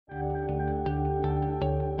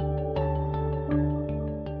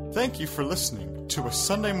Thank you for listening to a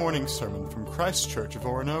Sunday morning sermon from Christ Church of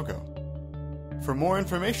Oronogo. For more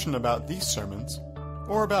information about these sermons,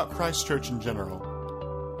 or about Christ Church in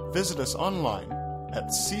general, visit us online at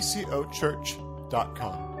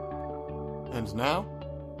ccochurch.com. And now,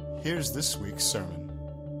 here's this week's sermon.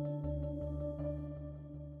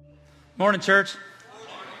 Morning, church.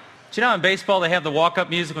 Do you know in baseball they have the walk-up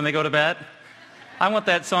music when they go to bat? I want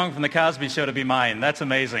that song from The Cosby Show to be mine. That's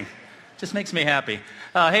amazing. Just makes me happy.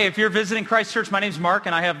 Hey, if you're visiting Christ Church, my name's Mark,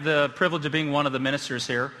 and I have the privilege of being one of the ministers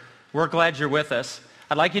here. We're glad you're with us.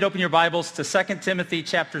 I'd like you to open your Bibles to 2 Timothy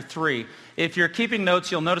chapter 3. If you're keeping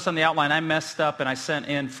notes, you'll notice on the outline I messed up and I sent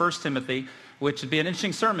in 1 Timothy, which would be an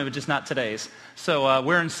interesting sermon, but just not today's. So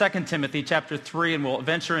we're in 2 Timothy chapter 3, and we'll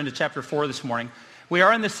venture into chapter 4 this morning. We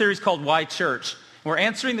are in this series called Why Church? We're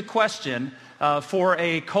answering the question for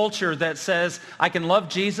a culture that says, I can love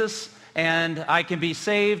Jesus, and I can be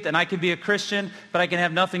saved, and I can be a Christian, but I can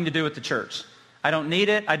have nothing to do with the church. I don't need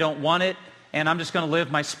it, I don't want it, and I'm just going to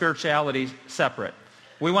live my spirituality separate.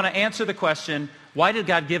 We want to answer the question, why did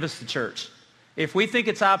God give us the church? If we think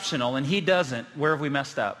it's optional and He doesn't, where have we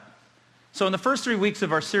messed up? So in the first 3 weeks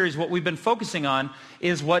of our series, what we've been focusing on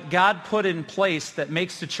is what God put in place that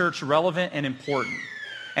makes the church relevant and important.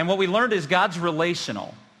 And what we learned is God's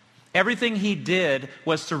relational. Everything He did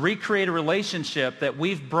was to recreate a relationship that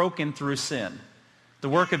we've broken through sin. The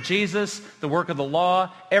work of Jesus, the work of the law,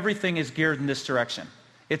 everything is geared in this direction.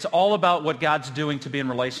 It's all about what God's doing to be in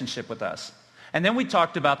relationship with us. And then we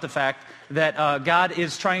talked about the fact that God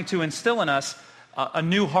is trying to instill in us a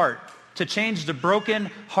new heart, to change the broken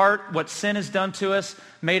heart, what sin has done to us,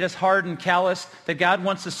 made us hard and calloused, that God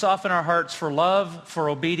wants to soften our hearts for love, for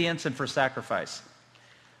obedience, and for sacrifice.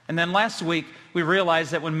 And then last week, we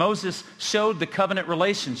realized that when Moses showed the covenant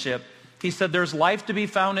relationship, he said there's life to be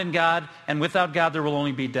found in God, and without God there will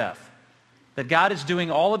only be death. That God is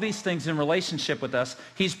doing all of these things in relationship with us.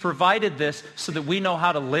 He's provided this so that we know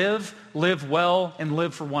how to live well, and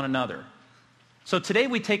live for one another. So today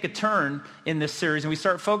we take a turn in this series, and we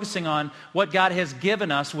start focusing on what God has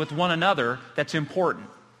given us with one another that's important.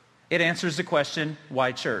 It answers the question,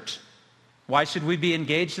 why church? Why should we be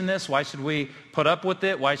engaged in this? Why should we put up with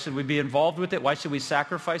it? Why should we be involved with it? Why should we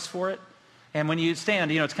sacrifice for it? And when you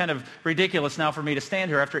stand, it's kind of ridiculous now for me to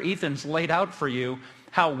stand here after Ethan's laid out for you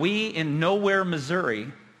how we in Nowhere,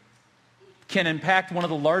 Missouri can impact one of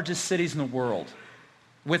the largest cities in the world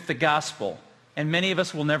with the gospel. And many of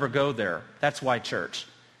us will never go there. That's why church.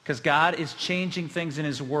 Because God is changing things in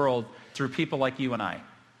His world through people like you and I.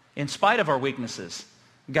 In spite of our weaknesses,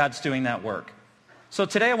 God's doing that work. So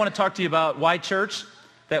today I want to talk to you about why church,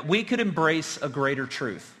 that we could embrace a greater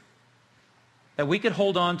truth. That we could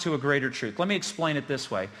hold on to a greater truth. Let me explain it this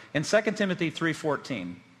way. In 2 Timothy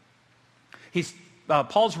 3:14,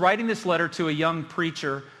 Paul's writing this letter to a young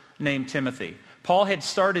preacher named Timothy. Paul had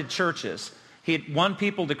started churches. He had won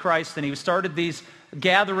people to Christ, and he started these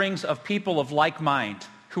gatherings of people of like mind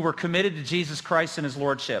who were committed to Jesus Christ and His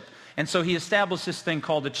lordship. And so he established this thing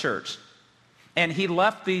called the church. And he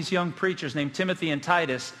left these young preachers named Timothy and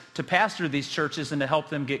Titus to pastor these churches and to help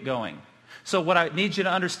them get going. So what I need you to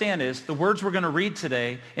understand is the words we're going to read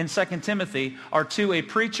today in 2 Timothy are to a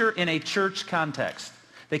preacher in a church context.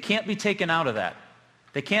 They can't be taken out of that.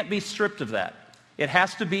 They can't be stripped of that. It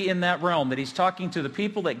has to be in that realm that he's talking to the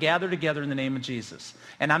people that gather together in the name of Jesus.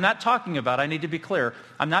 And I'm not talking about, I need to be clear,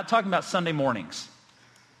 I'm not talking about Sunday mornings.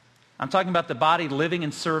 I'm talking about the body living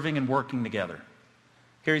and serving and working together.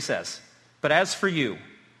 Here he says, but as for you,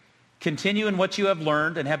 continue in what you have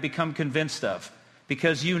learned and have become convinced of,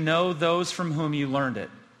 because you know those from whom you learned it,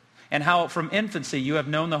 and how from infancy you have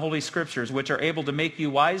known the Holy Scriptures, which are able to make you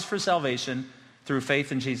wise for salvation through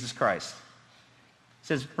faith in Jesus Christ. It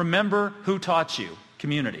says, remember who taught you,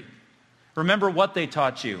 community. Remember what they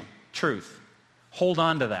taught you, truth. Hold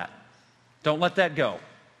on to that. Don't let that go.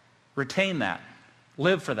 Retain that.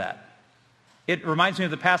 Live for that. It reminds me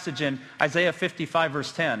of the passage in Isaiah 55,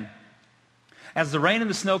 verse 10. As the rain and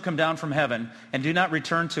the snow come down from heaven and do not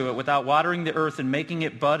return to it without watering the earth and making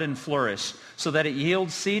it bud and flourish, so that it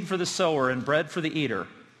yields seed for the sower and bread for the eater,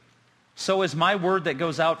 so is my word that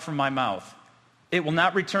goes out from my mouth. It will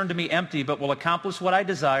not return to me empty, but will accomplish what I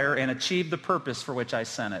desire and achieve the purpose for which I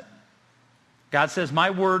sent it. God says, my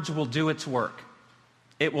words will do its work.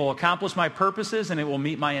 It will accomplish my purposes and it will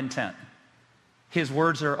meet my intent. His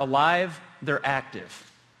words are alive, they're active.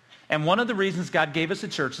 And one of the reasons God gave us a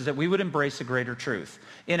church is that we would embrace a greater truth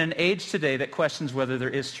in an age today that questions whether there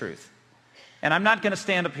is truth. And I'm not going to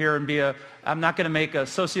stand up here and I'm not going to make a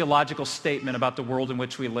sociological statement about the world in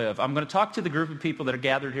which we live. I'm going to talk to the group of people that are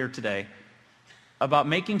gathered here today about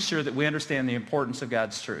making sure that we understand the importance of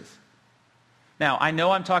God's truth. Now, I know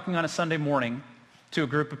I'm talking on a Sunday morning to a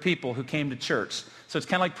group of people who came to church. So it's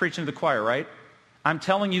kind of like preaching to the choir, right? I'm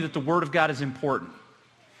telling you that the Word of God is important.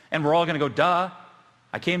 And we're all going to go, duh,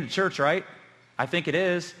 I came to church, right? I think it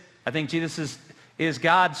is. I think Jesus is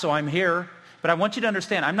God, so I'm here. But I want you to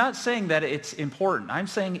understand, I'm not saying that it's important. I'm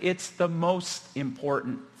saying it's the most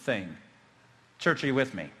important thing. Church, are you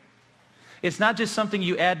with me? It's not just something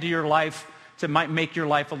you add to your life to might make your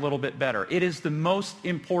life a little bit better. It is the most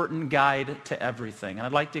important guide to everything. And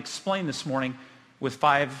I'd like to explain this morning with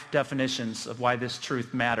 5 definitions of why this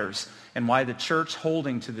truth matters and why the church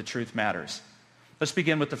holding to the truth matters. Let's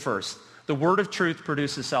begin with the first. The word of truth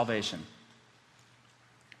produces salvation.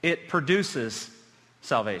 It produces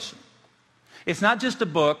salvation. It's not just a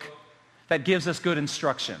book that gives us good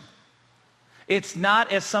instruction. It's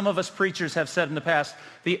not, as some of us preachers have said in the past,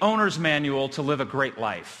 the owner's manual to live a great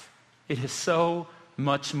life. It is so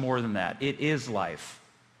much more than that. It is life.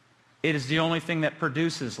 It is the only thing that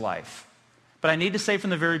produces life. But I need to say from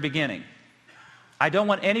the very beginning, I don't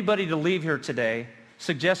want anybody to leave here today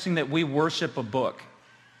suggesting that we worship a book,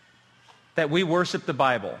 that we worship the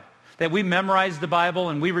Bible, that we memorize the Bible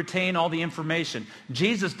and we retain all the information.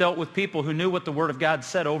 Jesus dealt with people who knew what the Word of God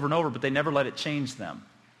said over and over, but they never let it change them.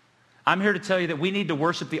 I'm here to tell you that we need to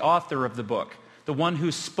worship the author of the book, the one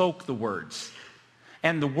who spoke the words.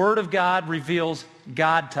 And the Word of God reveals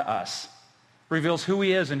God to us, reveals who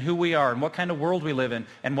He is and who we are and what kind of world we live in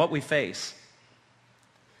and what we face.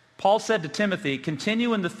 Paul said to Timothy,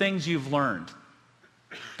 continue in the things you've learned.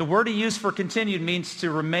 The word he used for continued means to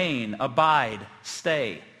remain, abide,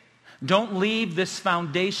 stay. Don't leave this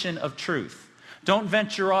foundation of truth. Don't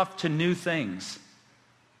venture off to new things.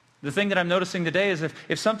 The thing that I'm noticing today is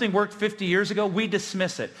if something worked 50 years ago, we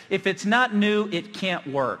dismiss it. If it's not new, it can't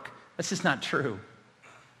work. That's just not true.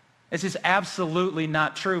 It's just absolutely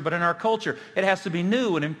not true. But in our culture, it has to be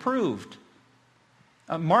new and improved.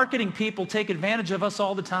 Marketing people take advantage of us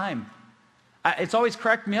all the time. It's always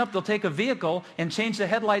cracked me up. They'll take a vehicle and change the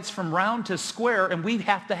headlights from round to square, and we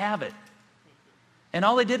have to have it. And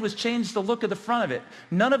all they did was change the look of the front of it.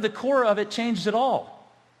 None of the core of it changed at all.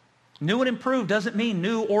 New and improved doesn't mean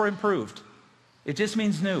new or improved. It just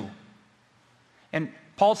means new. And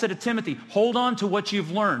Paul said to Timothy, hold on to what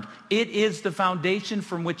you've learned. It is the foundation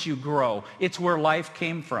from which you grow. It's where life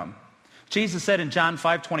came from. Jesus said in John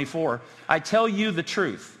 5:24, I tell you the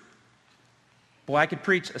truth. Boy, I could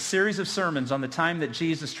preach a series of sermons on the time that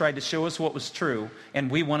Jesus tried to show us what was true, and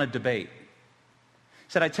we want to debate. He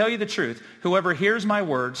said, I tell you the truth, whoever hears my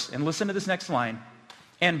words, and listen to this next line,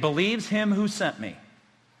 and believes him who sent me,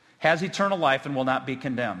 has eternal life and will not be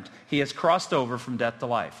condemned. He has crossed over from death to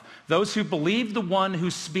life. Those who believe the one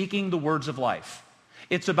who's speaking the words of life.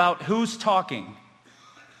 It's about who's talking,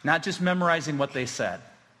 not just memorizing what they said.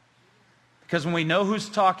 Because when we know who's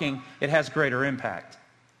talking, it has greater impact.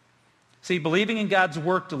 See, believing in God's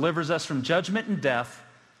work delivers us from judgment and death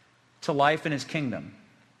to life in his kingdom.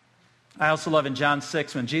 I also love in John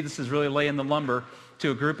 6 when Jesus is really laying the lumber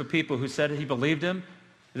to a group of people who said he believed him.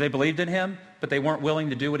 They believed in him, but they weren't willing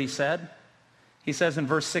to do what he said. He says in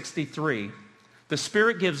verse 63, the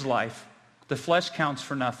Spirit gives life, the flesh counts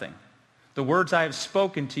for nothing. The words I have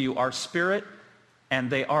spoken to you are spirit, and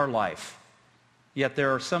they are life. Yet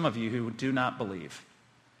there are some of you who do not believe.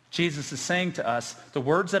 Jesus is saying to us, the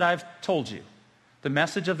words that I've told you, the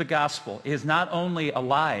message of the gospel is not only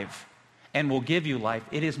alive and will give you life,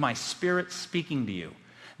 it is my Spirit speaking to you.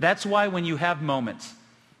 That's why when you have moments,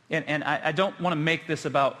 and I don't want to make this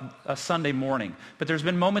about a Sunday morning, but there's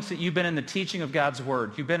been moments that you've been in the teaching of God's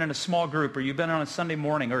Word. You've been in a small group, or you've been on a Sunday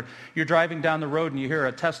morning, or you're driving down the road and you hear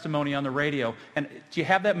a testimony on the radio. And do you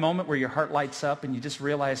have that moment where your heart lights up and you just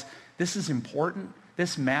realize, this is important,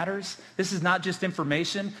 this matters, this is not just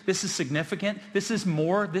information, this is significant, this is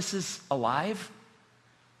more, this is alive?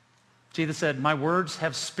 Jesus said, my words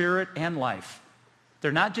have spirit and life.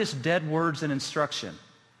 They're not just dead words and instruction.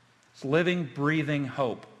 It's living, breathing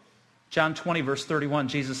hope. John 20, verse 31,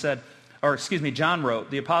 John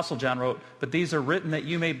wrote, the Apostle John wrote, but these are written that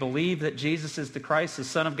you may believe that Jesus is the Christ, the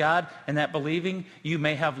Son of God, and that believing you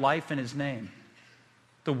may have life in his name.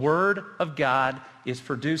 The Word of God is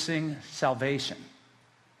producing salvation.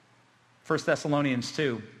 1 Thessalonians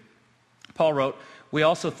 2, Paul wrote, we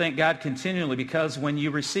also thank God continually because when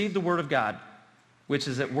you receive the Word of God, which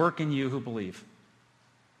is at work in you who believe,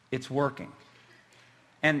 it's working.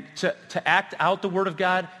 And to act out the Word of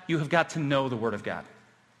God, you have got to know the Word of God.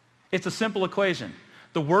 It's a simple equation.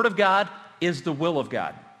 The Word of God is the will of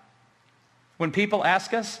God. When people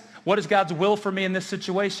ask us, what is God's will for me in this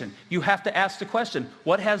situation? You have to ask the question,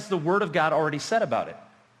 what has the Word of God already said about it?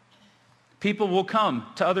 People will come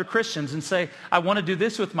to other Christians and say, I want to do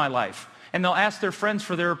this with my life. And they'll ask their friends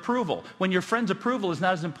for their approval, when your friend's approval is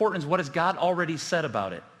not as important as what has God already said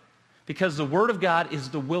about it. Because the Word of God is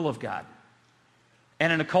the will of God.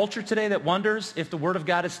 And in a culture today that wonders if the Word of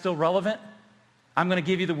God is still relevant, I'm going to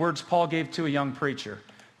give you the words Paul gave to a young preacher.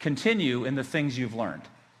 Continue in the things you've learned.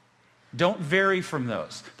 Don't vary from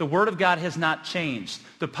those. The Word of God has not changed.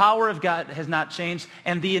 The power of God has not changed,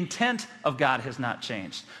 and the intent of God has not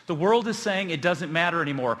changed. The world is saying it doesn't matter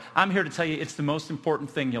anymore. I'm here to tell you it's the most important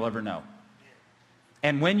thing you'll ever know.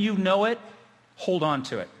 And when you know it, hold on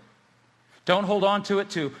to it. Don't hold on to it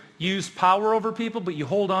to use power over people, but you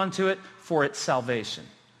hold on to it for its salvation,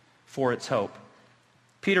 for its hope.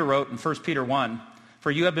 Peter wrote in 1 Peter 1,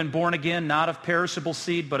 "For you have been born again, not of perishable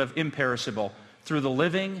seed, but of imperishable, through the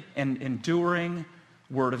living and enduring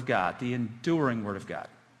Word of God," the enduring Word of God.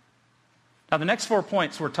 Now, the next 4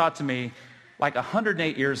 points were taught to me like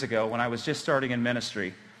 108 years ago when I was just starting in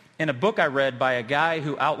ministry in a book I read by a guy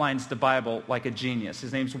who outlines the Bible like a genius.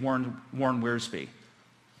 His name's Warren Wiersbe.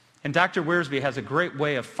 And Dr. Wiersbe has a great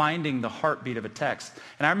way of finding the heartbeat of a text.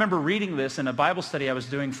 And I remember reading this in a Bible study I was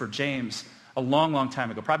doing for James a long, long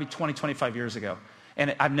time ago, probably 20, 25 years ago.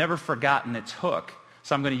 And I've never forgotten its hook,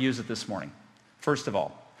 so I'm going to use it this morning. First of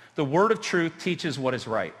all, the word of truth teaches what is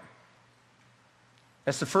right.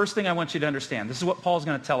 That's the first thing I want you to understand. This is what Paul's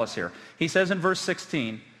going to tell us here. He says in verse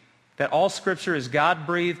 16 that all Scripture is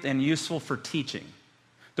God-breathed and useful for teaching.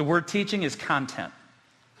 The word teaching is content,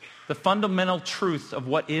 the fundamental truth of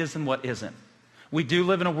what is and what isn't. We do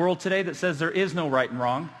live in a world today that says there is no right and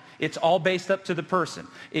wrong. It's all based up to the person.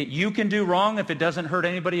 You can do wrong if it doesn't hurt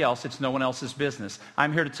anybody else. It's no one else's business.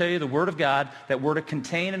 I'm here to tell you the Word of God that we're to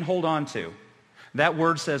contain and hold on to. That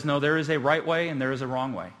word says, no, there is a right way and there is a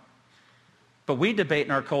wrong way. But we debate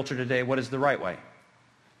in our culture today what is the right way.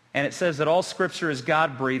 And it says that all Scripture is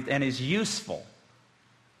God-breathed and is useful.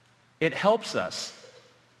 It helps us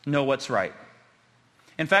know what's right.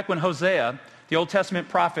 In fact, when Hosea, the Old Testament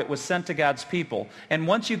prophet, was sent to God's people, and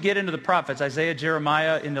once you get into the prophets, Isaiah,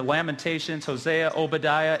 Jeremiah, into Lamentations, Hosea,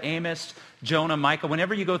 Obadiah, Amos, Jonah, Micah,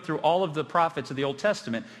 whenever you go through all of the prophets of the Old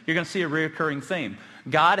Testament, you're going to see a recurring theme.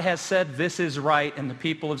 God has said this is right, and the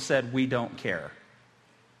people have said we don't care.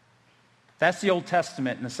 That's the Old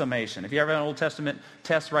Testament in the summation. If you ever have an Old Testament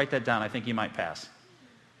test, write that down. I think you might pass.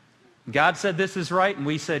 God said this is right, and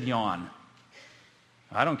we said yawn.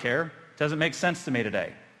 I don't care. It doesn't make sense to me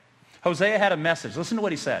today. Hosea had a message. Listen to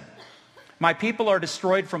what he said. My people are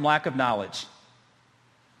destroyed from lack of knowledge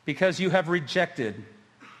because you have rejected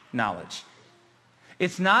knowledge.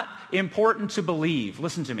 It's not important to believe.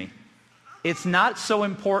 Listen to me. It's not so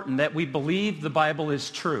important that we believe the Bible is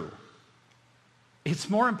true. It's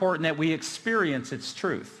more important that we experience its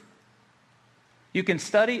truth. You can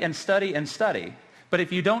study and study and study, but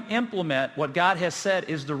if you don't implement what God has said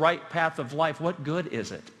is the right path of life, what good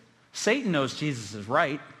is it? Satan knows Jesus is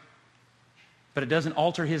right, but it doesn't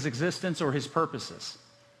alter his existence or his purposes.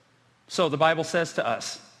 So the Bible says to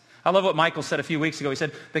us, I love what Michael said a few weeks ago. He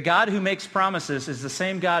said, the God who makes promises is the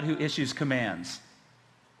same God who issues commands.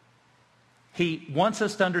 He wants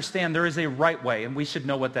us to understand there is a right way, and we should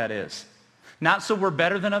know what that is. Not so we're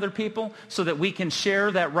better than other people, so that we can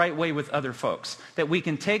share that right way with other folks, that we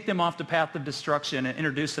can take them off the path of destruction and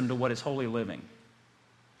introduce them to what is holy living.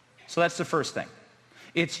 So that's the first thing.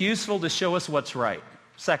 It's useful to show us what's right.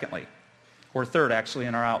 Secondly, or third actually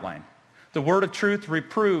in our outline, the word of truth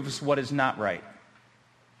reproves what is not right.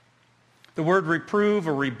 The word reprove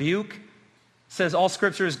or rebuke says all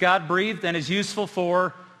Scripture is God-breathed and is useful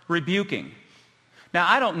for rebuking. Now,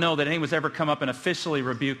 I don't know that anyone's ever come up and officially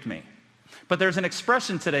rebuked me. But there's an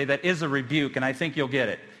expression today that is a rebuke, and I think you'll get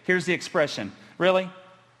it. Here's the expression. Really?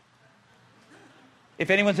 If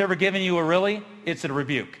anyone's ever given you a really, it's a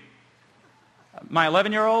rebuke. My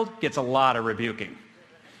 11-year-old gets a lot of rebuking.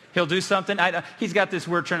 He'll do something. He's got this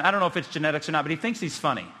weird turn. I don't know if it's genetics or not, but he thinks he's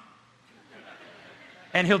funny.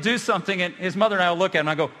 And he'll do something, and his mother and I will look at him, and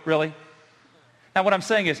I go, really? Now, what I'm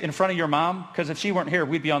saying is, in front of your mom, because if she weren't here,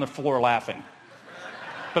 we'd be on the floor laughing.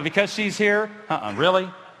 But because she's here, really?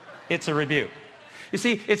 It's a rebuke. You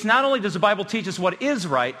see, it's not only does the Bible teach us what is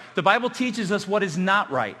right, the Bible teaches us what is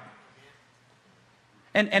not right.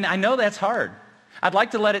 And I know that's hard. I'd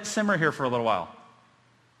like to let it simmer here for a little while.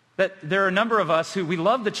 That there are a number of us who, we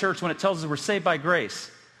love the church when it tells us we're saved by grace.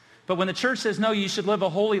 But when the church says, no, you should live a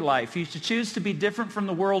holy life, you should choose to be different from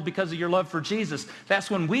the world because of your love for Jesus, that's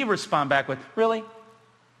when we respond back with, really?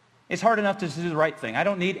 It's hard enough to do the right thing. I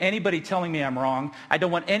don't need anybody telling me I'm wrong. I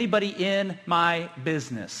don't want anybody in my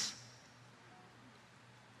business.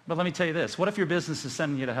 But let me tell you this. What if your business is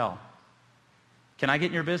sending you to hell? Can I get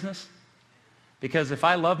in your business? Because if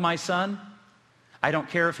I love my son, I don't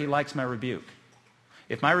care if he likes my rebuke.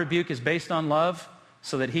 If my rebuke is based on love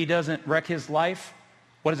so that he doesn't wreck his life,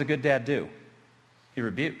 what does a good dad do? He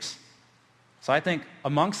rebukes. So I think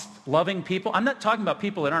amongst loving people, I'm not talking about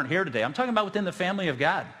people that aren't here today. I'm talking about within the family of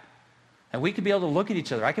God. And we could be able to look at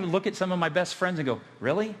each other. I could look at some of my best friends and go,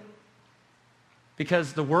 really?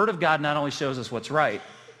 Because the Word of God not only shows us what's right,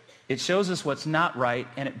 it shows us what's not right,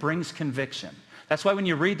 and it brings conviction. That's why when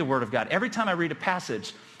you read the Word of God, every time I read a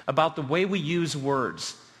passage about the way we use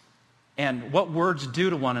words and what words do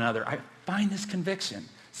to one another, I find this conviction.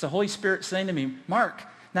 It's the Holy Spirit saying to me, Mark,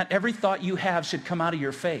 not every thought you have should come out of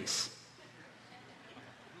your face.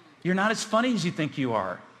 You're not as funny as you think you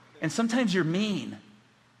are. And sometimes you're mean.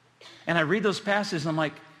 And I read those passages and I'm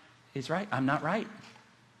like, he's right, I'm not right.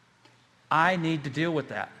 I need to deal with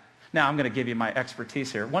that. Now, I'm going to give you my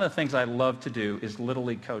expertise here. One of the things I love to do is Little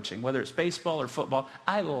League coaching. Whether it's baseball or football,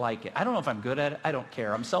 I like it. I don't know if I'm good at it. I don't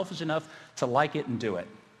care. I'm selfish enough to like it and do it.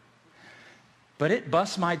 But it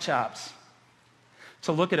busts my chops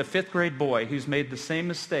to look at a 5th grade boy who's made the same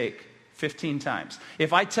mistake 15 times.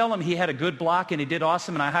 If I tell him he had a good block and he did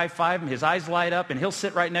awesome and I high-five him, his eyes light up and he'll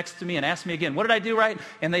sit right next to me and ask me again, what did I do right?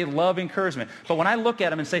 And they love encouragement. But when I look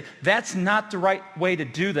at him and say, that's not the right way to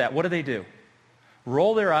do that, what do?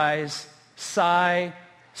 Roll their eyes, sigh,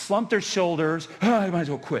 slump their shoulders, I might as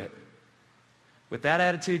well quit. With that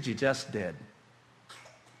attitude, you just did.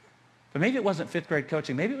 But maybe it wasn't 5th grade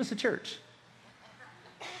coaching. Maybe it was the church.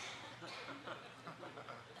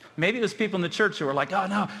 Maybe it was people in the church who were like, oh,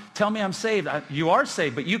 no, tell me I'm saved. You are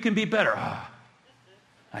saved, but you can be better.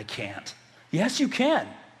 I can't. Yes, you can.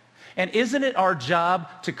 And isn't it our job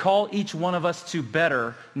to call each one of us to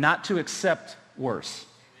better, not to accept worse?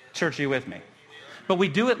 Church, are you with me? But we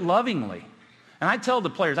do it lovingly. And I tell the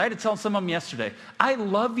players, I had to tell some of them yesterday, I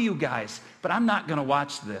love you guys, but I'm not going to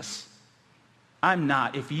watch this. I'm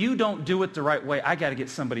not. If you don't do it the right way, I got to get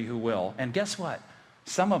somebody who will. And guess what?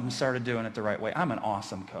 Some of them started doing it the right way. I'm an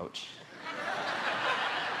awesome coach.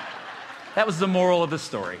 That was the moral of the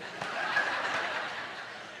story.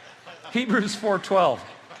 Hebrews 4:12.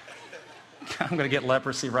 I'm going to get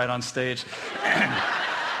leprosy right on stage.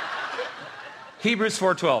 Hebrews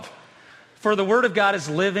 4:12. For the word of God is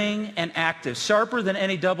living and active, sharper than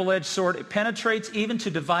any double-edged sword. It penetrates even to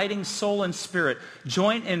dividing soul and spirit,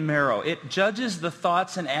 joint and marrow. It judges the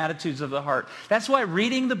thoughts and attitudes of the heart. That's why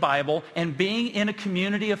reading the Bible and being in a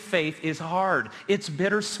community of faith is hard. It's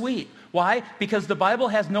bittersweet. Why? Because the Bible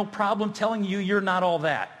has no problem telling you you're not all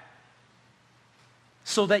that,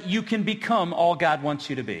 so that you can become all God wants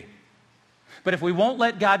you to be. But if we won't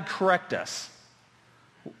let God correct us,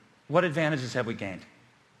 what advantages have we gained?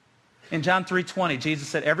 In John 3:20, Jesus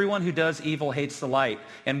said, everyone who does evil hates the light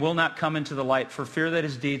and will not come into the light for fear that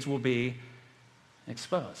his deeds will be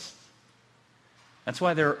exposed. That's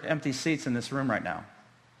why there are empty seats in this room right now.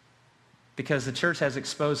 Because the church has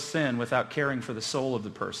exposed sin without caring for the soul of the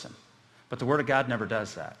person. But the Word of God never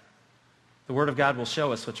does that. The Word of God will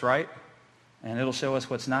show us what's right, and it'll show us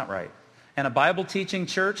what's not right. And a Bible-teaching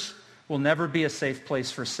church will never be a safe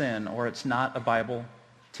place for sin, or it's not a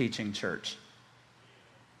Bible-teaching church.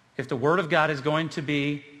 If the Word of God is going to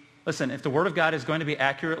be, if the Word of God is going to be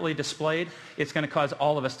accurately displayed, it's going to cause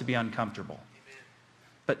all of us to be uncomfortable,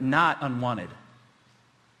 but not unwanted.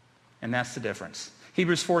 And that's the difference.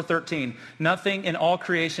 Hebrews 4:13, nothing in all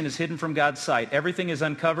creation is hidden from God's sight. Everything is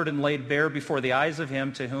uncovered and laid bare before the eyes of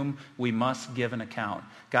him to whom we must give an account.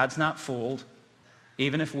 God's not fooled,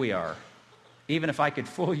 even if we are. Even if I could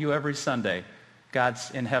fool you every Sunday,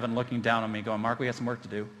 God's in heaven looking down on me going, Mark, we got some work to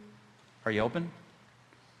do. Are you open?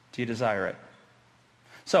 Do you desire it?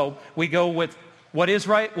 So we go with what is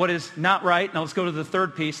right, what is not right. Now let's go to the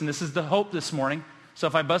third piece, and this is the hope this morning. So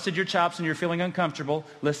if I busted your chops and you're feeling uncomfortable,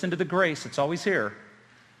 listen to the grace. It's always here.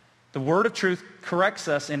 The word of truth corrects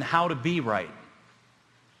us in how to be right.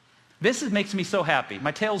 Makes me so happy.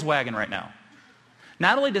 My tail's wagging right now.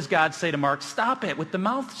 Not only does God say to Mark, stop it with the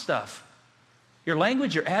mouth stuff. Your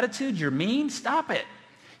language, your attitude, you're mean, stop it.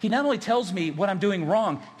 He not only tells me what I'm doing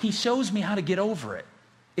wrong, he shows me how to get over it.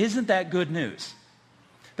 Isn't that good news?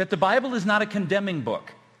 That the Bible is not a condemning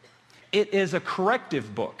book. It is a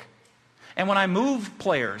corrective book. And when I move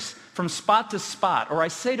players from spot to spot, or I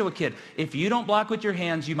say to a kid, if you don't block with your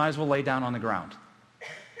hands, you might as well lay down on the ground.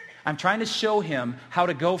 I'm trying to show him how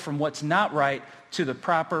to go from what's not right to the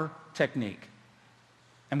proper technique.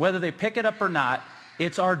 And whether they pick it up or not,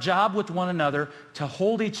 it's our job with one another to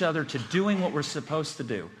hold each other to doing what we're supposed to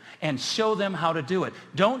do and show them how to do it.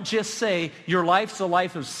 Don't just say your life's a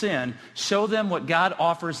life of sin. Show them what God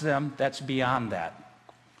offers them that's beyond that.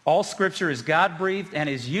 All Scripture is God-breathed and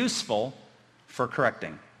is useful for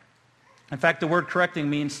correcting. In fact, the word correcting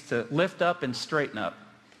means to lift up and straighten up.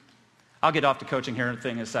 I'll get off the coaching here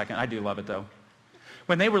thing in a second. I do love it, though.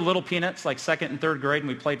 When they were little peanuts, like second and third grade, and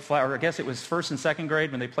we played flag, or I guess it was first and second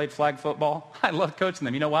grade when they played flag football, I loved coaching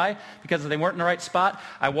them. You know why? Because if they weren't in the right spot,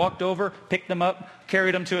 I walked over, picked them up,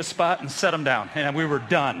 carried them to a spot, and set them down. And we were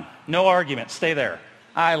done. No argument. Stay there.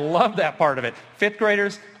 I love that part of it. Fifth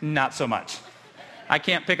graders, not so much. I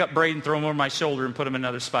can't pick up Braden, throw him over my shoulder, and put him in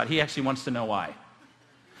another spot. He actually wants to know why.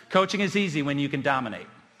 Coaching is easy when you can dominate.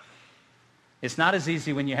 It's not as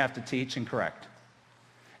easy when you have to teach and correct.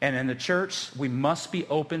 And in the church, we must be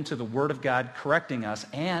open to the Word of God correcting us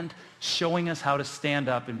and showing us how to stand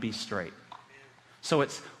up and be straight. So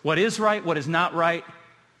it's what is right, what is not right,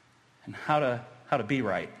 and how to be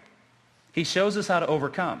right. He shows us how to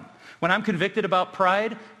overcome. When I'm convicted about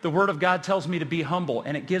pride, the Word of God tells me to be humble,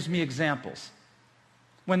 and it gives me examples.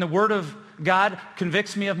 When the Word of God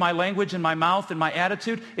convicts me of my language and my mouth and my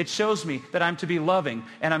attitude, it shows me that I'm to be loving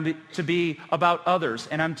and I'm to be about others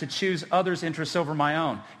and I'm to choose others' interests over my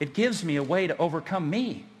own. It gives me a way to overcome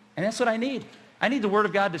me. And that's what I need. I need the Word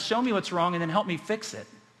of God to show me what's wrong and then help me fix it.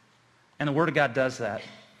 And the Word of God does that.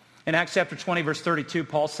 In Acts chapter 20, verse 32,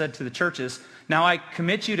 Paul said to the churches, "Now I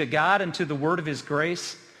commit you to God and to the word of his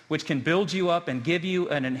grace, which can build you up and give you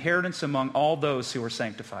an inheritance among all those who are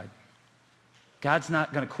sanctified." God's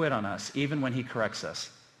not going to quit on us, even when he corrects us.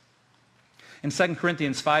 In 2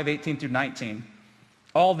 Corinthians 5, 18 through 19,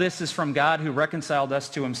 all this is from God who reconciled us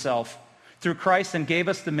to himself through Christ and gave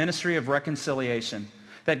us the ministry of reconciliation,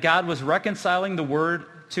 that God was reconciling the world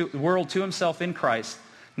to himself in Christ,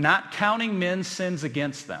 not counting men's sins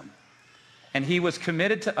against them. And he was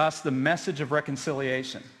committed to us the message of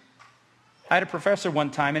reconciliation. I had a professor one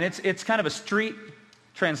time, and it's kind of a street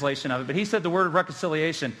translation of it, but he said the word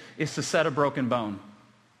reconciliation is to set a broken bone.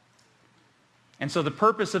 And so the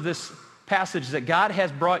purpose of this passage is that God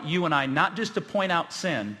has brought you and I not just to point out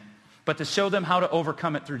sin, but to show them how to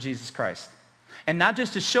overcome it through Jesus Christ. And not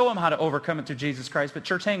just to show them how to overcome it through Jesus Christ, but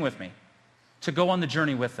church, hang with me, to go on the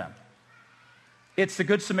journey with them. It's the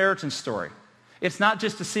Good Samaritan story. It's not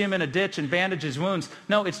just to see him in a ditch and bandage his wounds.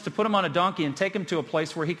 No, it's to put him on a donkey and take him to a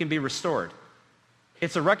place where he can be restored.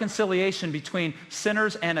 It's a reconciliation between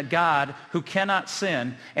sinners and a God who cannot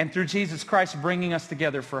sin, and through Jesus Christ bringing us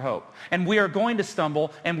together for hope. And we are going to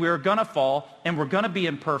stumble, and we are going to fall, and we're going to be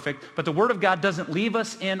imperfect, but the Word of God doesn't leave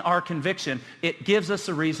us in our conviction. It gives us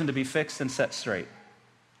a reason to be fixed and set straight.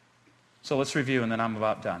 So let's review, and then I'm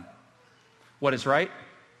about done. What is right?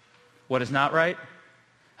 What is not right?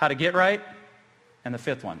 How to get right? And the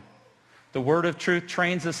fifth one, the Word of truth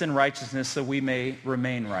trains us in righteousness so we may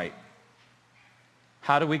remain right.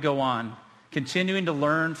 How do we go on? Continuing to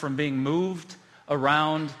learn from being moved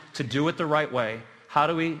around to do it the right way. How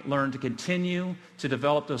do we learn to continue to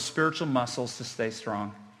develop those spiritual muscles to stay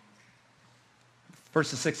strong?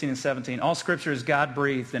 Verses 16 and 17. All Scripture is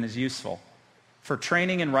God-breathed and is useful for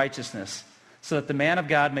training in righteousness, so that the man of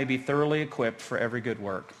God may be thoroughly equipped for every good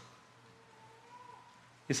work.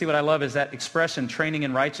 You see, what I love is that expression, training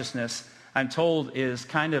in righteousness, I'm told is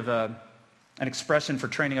kind of an expression for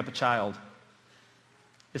training up a child.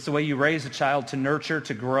 It's the way you raise a child to nurture,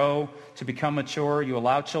 to grow, to become mature. You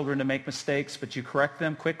allow children to make mistakes, but you correct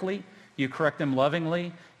them quickly, you correct them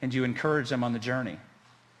lovingly, and you encourage them on the journey.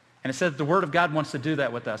 And it says the Word of God wants to do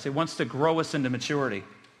that with us. It wants to grow us into maturity.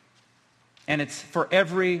 And it's for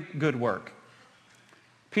every good work.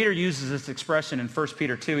 Peter uses this expression in 1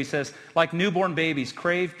 Peter 2. He says, like newborn babies,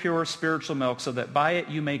 crave pure spiritual milk so that by it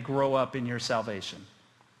you may grow up in your salvation.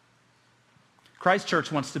 Christ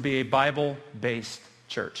Church wants to be a Bible-based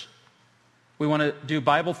church. We want to do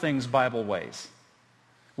Bible things Bible ways.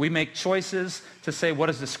 We make choices to say, what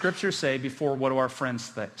does the Scripture say before what do our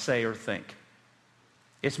friends say or think?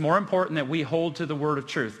 It's more important that we hold to the word of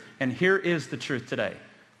truth. And here is the truth today.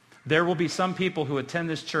 There will be some people who attend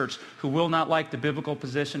this church who will not like the biblical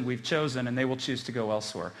position we've chosen, and they will choose to go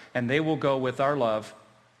elsewhere. And they will go with our love,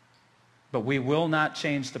 but we will not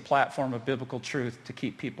change the platform of biblical truth to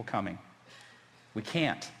keep people coming. We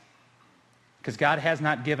can't. Because God has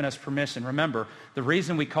not given us permission. Remember, the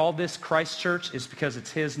reason we call this Christ Church is because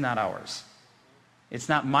it's his, not ours. It's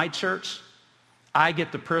not my church. I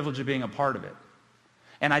get the privilege of being a part of it.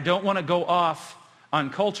 And I don't want to go off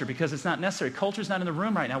on culture because it's not necessary. Culture's not in the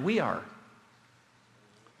room right now. We are.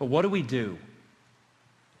 But what do we do?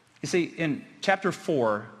 You see, in chapter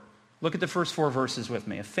 4, look at the first 4 verses with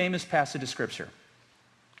me, a famous passage of Scripture.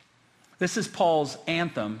 This is Paul's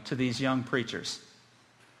anthem to these young preachers.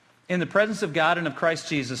 In the presence of God and of Christ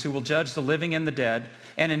Jesus, who will judge the living and the dead,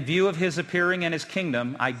 and in view of his appearing and his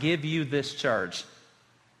kingdom, I give you this charge.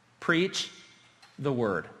 Preach the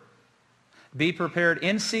word. Be prepared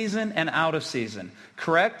in season and out of season.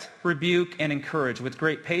 Correct, rebuke, and encourage with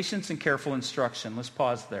great patience and careful instruction. Let's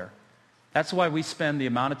pause there. That's why we spend the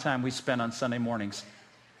amount of time we spend on Sunday mornings,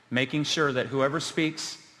 making sure that whoever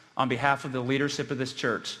speaks on behalf of the leadership of this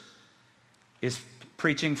church is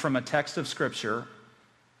preaching from a text of Scripture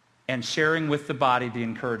and sharing with the body the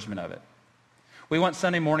encouragement of it. We want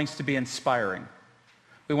Sunday mornings to be inspiring.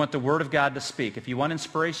 We want the Word of God to speak. If you want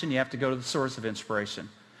inspiration, you have to go to the source of inspiration.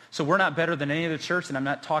 So we're not better than any other church, and I'm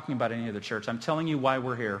not talking about any other church. I'm telling you why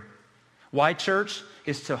we're here. Why church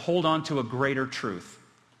is to hold on to a greater truth.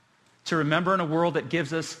 To remember in a world that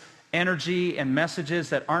gives us energy and messages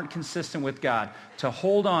that aren't consistent with God. To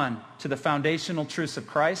hold on to the foundational truths of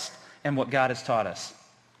Christ and what God has taught us.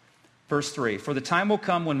 Verse 3, for the time will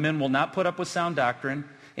come when men will not put up with sound doctrine.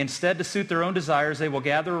 Instead, to suit their own desires, they will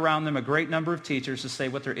gather around them a great number of teachers to say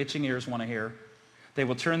what their itching ears want to hear. They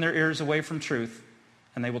will turn their ears away from truth,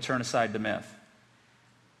 and they will turn aside to myth.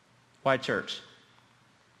 Why church?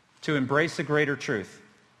 To embrace a greater truth,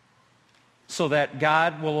 so that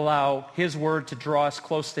God will allow His Word to draw us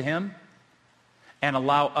close to Him and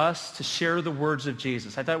allow us to share the words of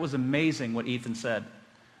Jesus. I thought it was amazing what Ethan said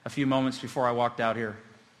a few moments before I walked out here.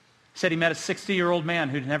 He said he met a 60-year-old man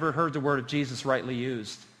who'd never heard the word of Jesus rightly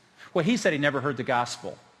used. Well, he said he never heard the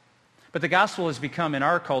gospel. But the gospel has become, in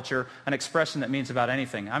our culture, an expression that means about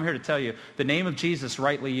anything. I'm here to tell you, the name of Jesus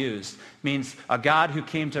rightly used means a God who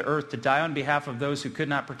came to earth to die on behalf of those who could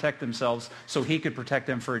not protect themselves so He could protect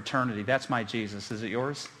them for eternity. That's my Jesus. Is it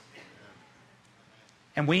yours?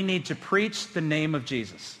 And we need to preach the name of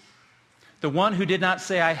Jesus. The one who did not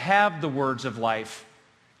say, I have the words of life.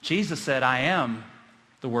 Jesus said, I am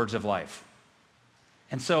the words of life.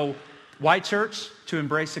 And so, why church? To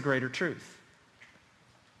embrace a greater truth.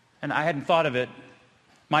 And I hadn't thought of it.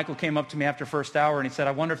 Michael came up to me after first hour and he said,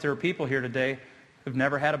 I wonder if there are people here today who've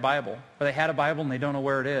never had a Bible, or they had a Bible and they don't know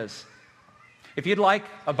where it is. If you'd like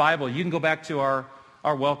a Bible, you can go back to our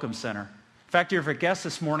Welcome Center. In fact, you're a guest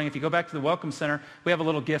this morning. If you go back to the Welcome Center, we have a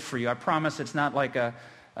little gift for you. I promise it's not like an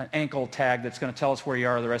ankle tag that's going to tell us where you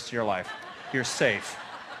are the rest of your life. You're safe.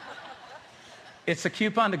 It's a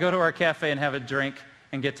coupon to go to our cafe and have a drink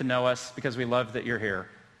and get to know us because we love that you're here.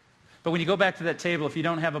 But when you go back to that table, if you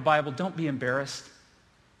don't have a Bible, don't be embarrassed.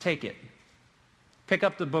 Take it. Pick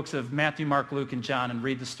up the books of Matthew, Mark, Luke, and John and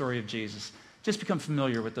read the story of Jesus. Just become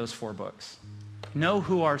familiar with those 4 books. Know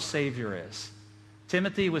who our Savior is.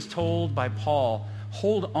 Timothy was told by Paul,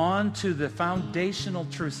 hold on to the foundational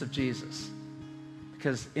truths of Jesus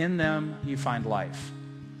because in them you find life.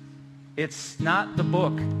 It's not the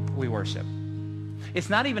book we worship. It's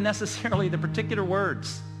not even necessarily the particular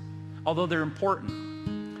words, although they're important.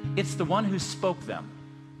 It's the one who spoke them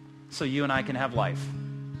so you and I can have life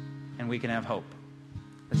and we can have hope.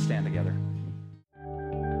 Let's stand together.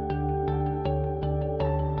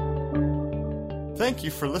 Thank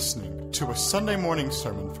you for listening to a Sunday morning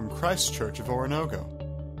sermon from Christ Church of Oronogo.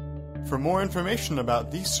 For more information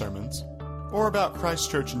about these sermons or about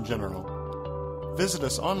Christ Church in general, visit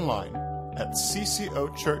us online at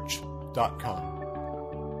ccochurch.com.